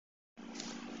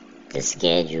the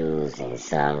schedules in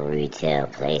some retail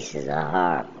places are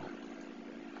horrible.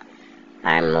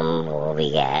 I remember when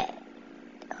we got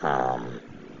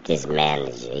this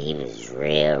manager. He was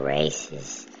real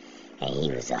racist, and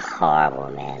he was a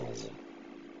horrible manager.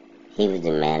 He was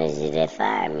the manager that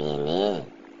fired me in the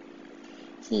end.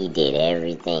 He did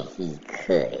everything he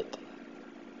could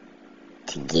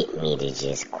to get me to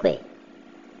just quit.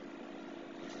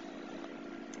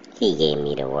 He gave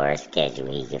me the worst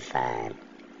schedule he could find.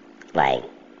 Like,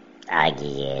 I'll give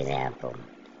you an example.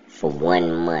 For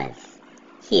 1 month,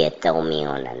 he'd throw me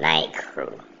on the night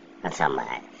crew. I'm talking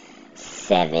about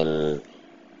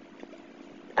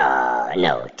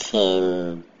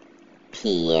 10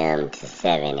 p.m. to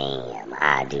 7 a.m.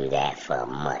 I'll do that for a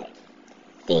month.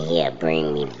 Then he'll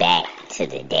bring me back to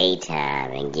the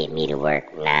daytime and get me to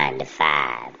work 9 to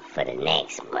 5 for the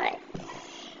next month.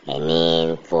 And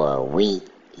then for a week,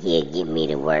 he'll get me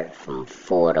to work from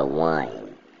 4 to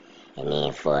 1. And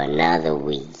then for another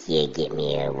week, he'll get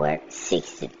me to work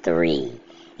 6 to 3.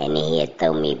 And then he'll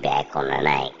throw me back on the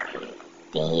night crew.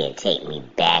 Then he'll take me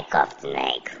back off the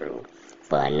night crew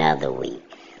for another week.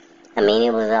 I mean,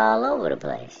 it was all over the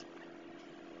place.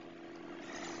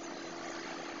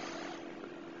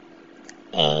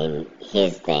 And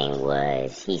his thing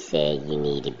was, he said you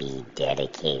need to be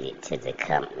dedicated to the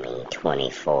company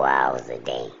 24 hours a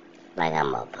day. Like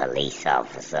I'm a police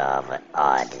officer or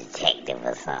a detective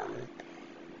or something.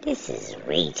 This is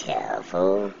retail,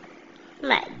 fool. I'm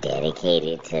not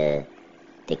dedicated to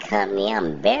the company.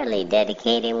 I'm barely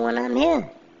dedicated when I'm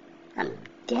here. I'm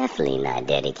definitely not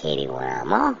dedicated when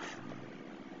I'm off.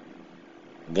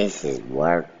 This is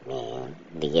work, man,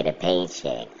 to get a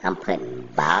paycheck. I'm putting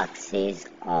boxes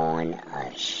on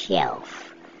a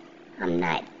shelf. I'm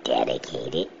not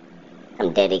dedicated.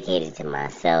 I'm dedicated to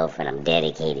myself, and I'm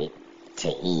dedicated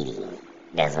to eating.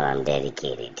 That's what I'm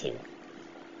dedicated to.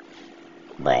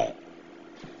 But,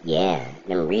 yeah,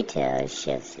 them retail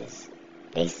shifts,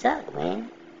 they suck, man.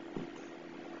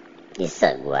 They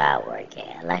suck where I work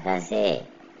at. Like I said,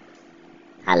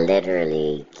 I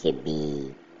literally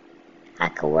I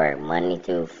could work Monday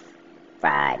through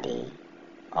Friday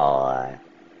or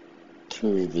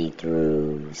Tuesday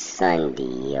through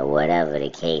Sunday or whatever the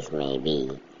case may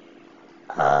be,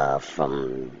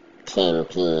 from 10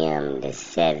 p.m. to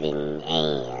 7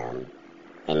 a.m.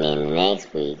 And then the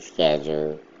next week's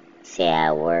schedule, say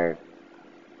I work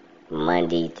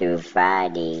Monday through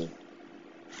Friday,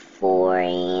 4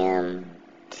 a.m.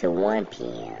 to 1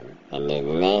 p.m. And then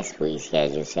the next week's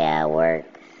schedule, say I work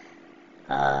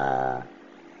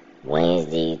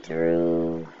Wednesday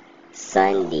through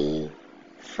Sunday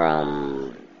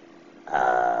from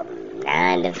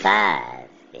 9 to 5.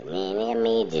 And then, I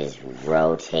mean, just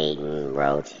rotating.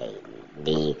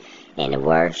 And the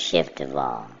worst shift of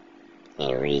all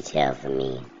in retail for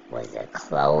me was the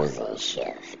closing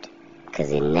shift.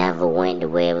 Because it never went the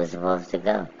way it was supposed to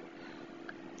go.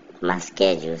 My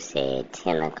schedule said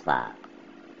 10 o'clock.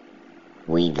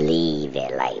 We'd leave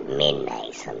at like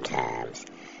midnight sometimes.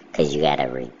 Because you got to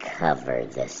recover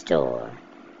the store.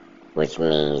 Which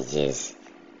means just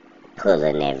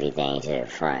pulling everything to the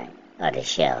front of the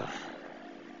shelf.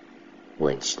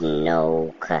 Which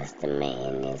no customer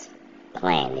in this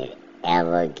planet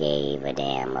ever gave a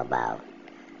damn about.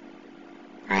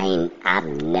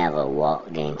 I've never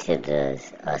walked into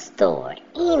a store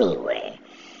anywhere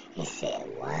and said,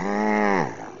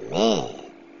 wow,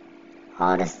 man,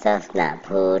 all the stuff's not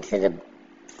pulled to the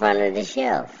front of the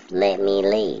shelf. Let me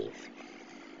leave.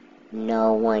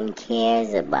 No one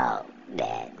cares about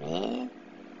that, man.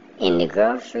 In the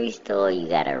grocery store, you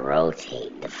gotta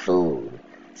rotate the food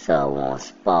so it won't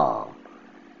spoil.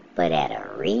 But at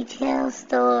a retail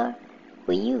store,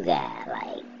 where you got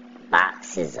like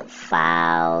boxes of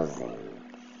files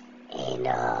and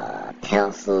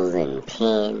pencils and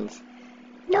pens,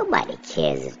 nobody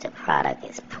cares if the product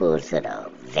is pulled to the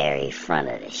very front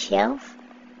of the shelf.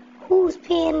 Who's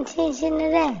paying attention to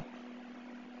that?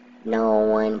 No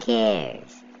one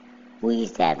cares. We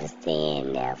used to have to stay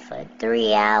in there for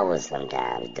 3 hours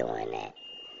sometimes doing that.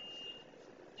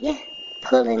 Yeah,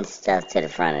 pulling stuff to the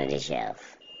front of the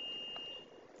shelf.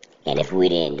 And if we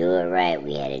didn't do it right,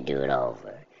 we had to do it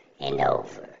over and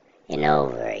over and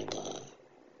over again.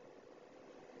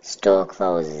 Store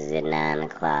closes at 9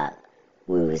 o'clock.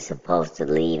 We were supposed to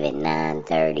leave at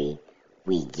 9:30.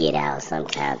 We get out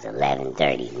sometimes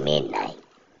 11:30, midnight.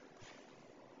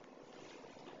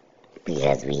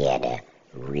 Because we had to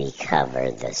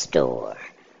recover the store.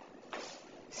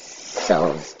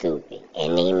 So stupid.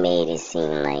 And they made it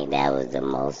seem like that was the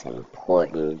most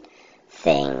important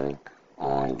thing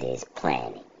on this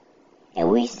planet. And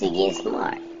we used to get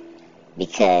smart.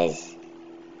 Because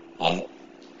At,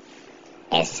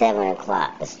 at 7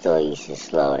 o'clock, the store used to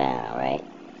slow down, right?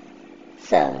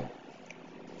 So,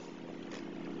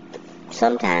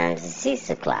 sometimes it's 6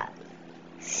 o'clock.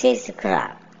 6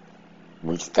 o'clock,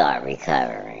 we start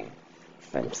recovering.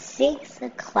 From 6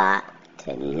 o'clock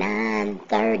to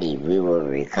 9:30, we will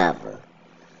recover.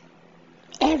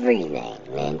 Everything,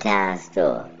 the entire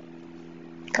store.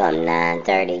 Come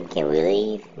 9:30, can we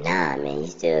leave? Nah, man, you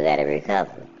still gotta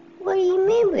recover. What do you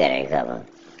mean we gotta recover?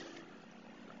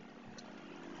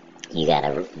 You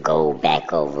gotta go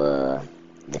back over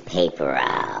the paper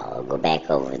aisle, go back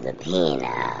over the pen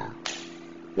aisle.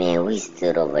 Man, we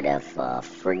stood over there for a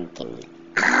freaking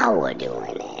hour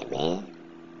doing that, man.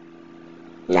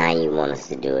 Now you want us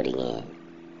to do it again.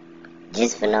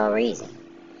 Just for no reason.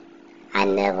 I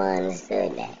never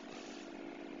understood that.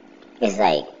 It's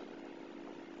like,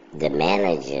 the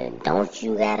manager, don't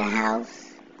you got a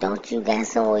house? Don't you got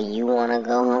somewhere you want to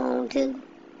go home to?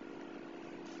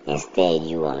 Instead,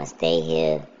 you want to stay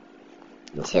here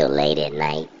until late at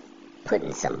night,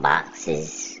 putting some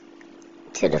boxes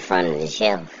to the front of the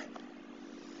shelf.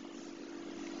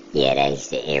 Yeah, that used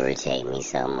to irritate me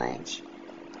so much.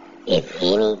 If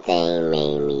anything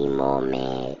made me more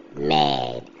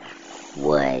mad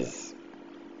was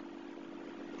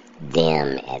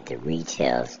them at the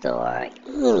retail store,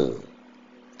 any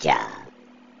job,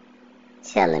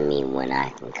 telling me when I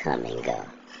can come and go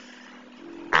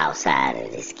outside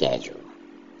of the schedule.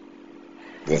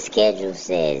 The schedule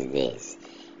says this.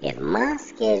 If my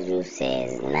schedule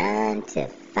says 9 to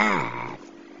 5,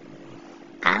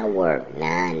 I work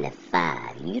 9 to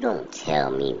 5. You don't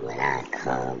tell me when I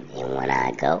come and when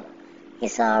I go.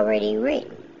 It's already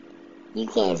written. You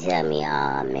can't tell me,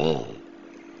 oh man,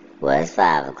 well it's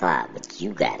 5 o'clock, but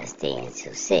you gotta stay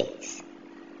until 6.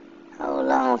 Hold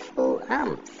on, fool,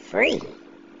 I'm free.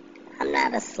 I'm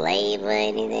not a slave or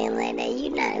anything like that.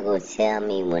 You're not gonna tell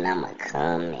me when I'ma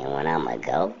come and when I'ma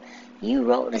go. You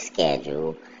wrote the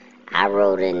schedule. I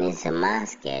wrote it into my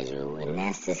schedule, and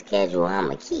that's the schedule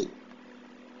I'ma keep.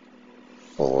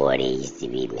 Boy, they used to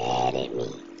be mad at me.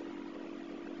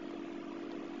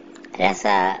 That's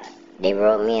how they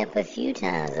wrote me up a few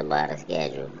times about a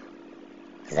schedule.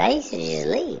 Because I used to just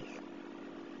leave.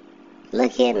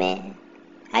 Look here, man.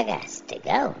 I got to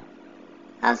go.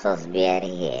 I was supposed to be out of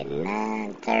here at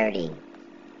 9:30.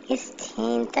 It's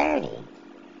 10:30.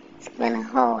 It's been a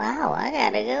whole hour. I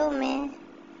gotta go, man.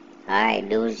 Alright,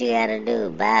 do what you gotta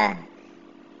do. Bye.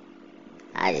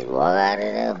 I just walk out of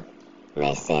the door.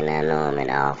 Next thing I know, I'm in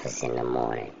the office in the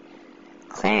morning.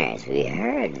 Clarence, we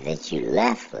heard that you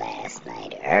left last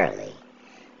night early.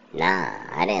 Nah,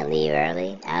 I didn't leave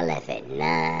early. I left at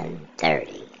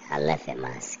 9:30. I left at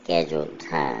my scheduled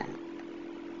time.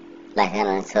 Like I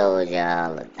done told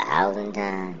y'all 1,000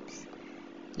 times,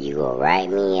 you gonna write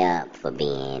me up for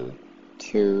being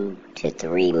 2 to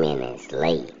 3 minutes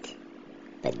late,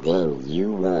 but then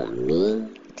you want me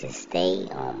to stay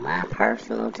on my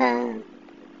personal time?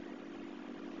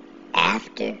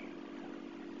 After?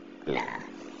 Nah,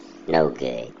 no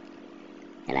good.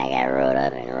 And I got rolled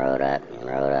up and rolled up and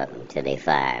rolled up until they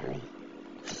fired me.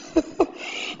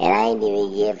 And I didn't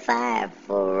even get fired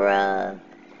for,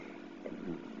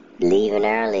 leaving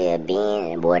early or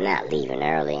not leaving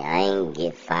early. I ain't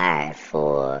get fired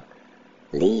for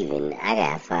leaving. I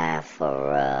got fired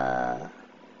for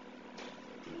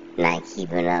not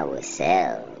keeping up with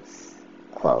sales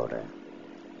quota.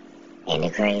 And the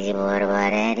crazy part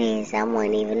about that is I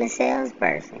wasn't even a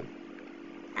salesperson.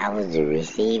 I was the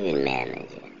receiving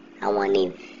manager. I wasn't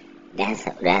even.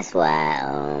 That's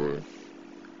why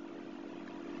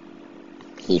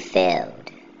he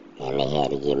failed, and they had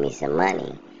to give me some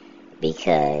money.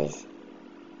 Because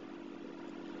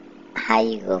how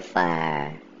you go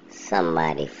fire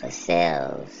somebody for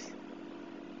sales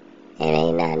and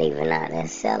they not even out there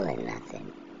selling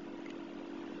nothing?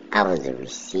 I was the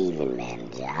receiving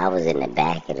manager. I was in the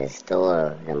back of the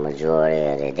store the majority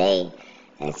of the day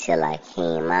until I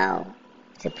came out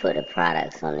to put the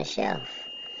products on the shelf.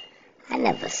 I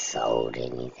never sold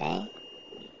anything.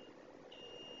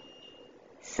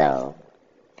 So,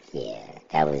 yeah,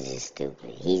 that was just stupid.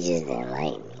 He just didn't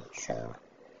like me, so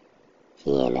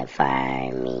he ended up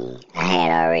firing me. I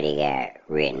had already got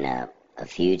written up a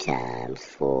few times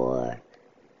for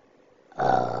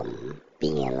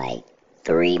being like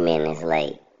 3 minutes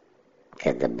late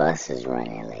because the bus was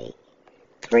running late.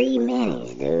 3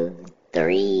 minutes, dude.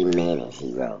 3 minutes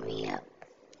he wrote me up.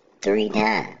 3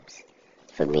 times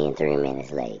for being 3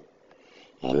 minutes late.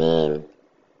 And then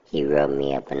he wrote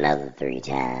me up another 3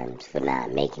 times for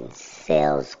not making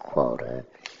sales quota,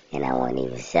 and I wasn't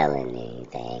even selling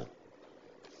anything.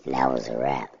 And that was a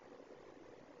wrap.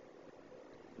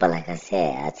 But like I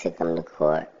said, I took him to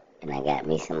court and I got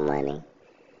me some money. And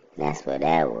that's what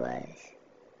that was.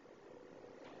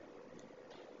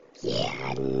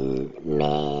 Yeah,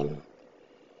 man,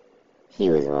 he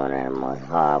was one of the most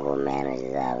horrible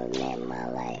managers I've ever met in my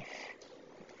life.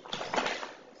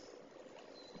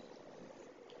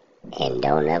 And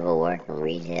don't ever work in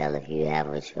retail if you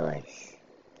have a choice.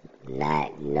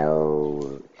 Not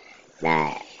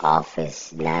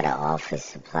an office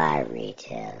supply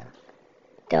retail.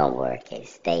 Don't work at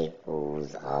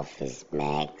Staples, Office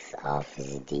Max,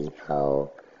 Office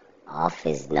Depot,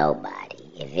 Office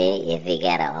nobody. If it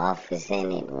got an office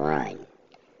in it, run.